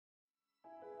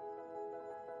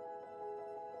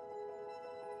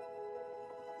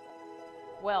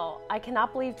Will, I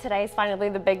cannot believe today is finally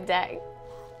the big day.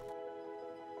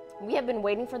 We have been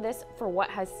waiting for this for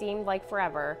what has seemed like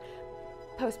forever.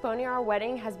 Postponing our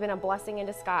wedding has been a blessing in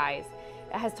disguise.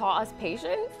 It has taught us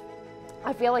patience.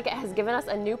 I feel like it has given us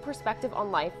a new perspective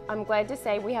on life. I'm glad to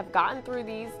say we have gotten through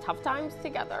these tough times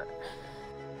together.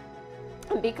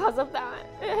 And because of that,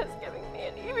 it has given me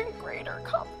an even greater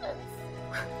confidence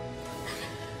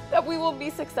that we will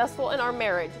be successful in our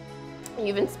marriage.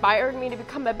 You've inspired me to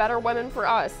become a better woman for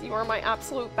us. You are my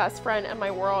absolute best friend in my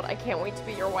world. I can't wait to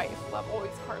be your wife. Love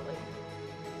always, Carly.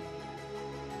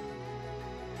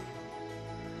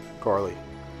 Carly,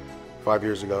 5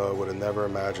 years ago, I would have never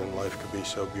imagined life could be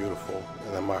so beautiful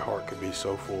and that my heart could be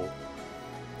so full.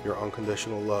 Your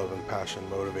unconditional love and passion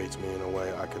motivates me in a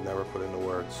way I could never put into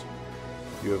words.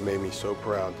 You have made me so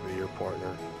proud to be your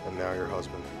partner and now your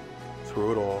husband.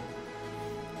 Through it all,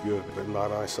 you have been by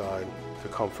my side to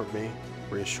comfort me,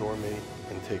 reassure me,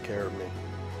 and take care of me.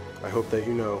 I hope that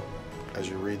you know, as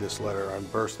you read this letter, I'm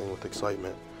bursting with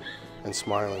excitement and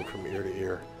smiling from ear to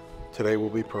ear. Today will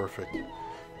be perfect.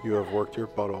 You have worked your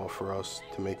butt off for us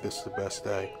to make this the best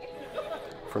day,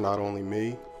 for not only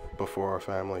me, but for our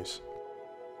families.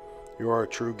 You are a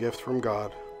true gift from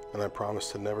God, and I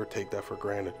promise to never take that for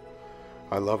granted.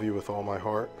 I love you with all my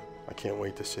heart. I can't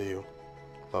wait to see you.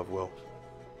 Love, Will.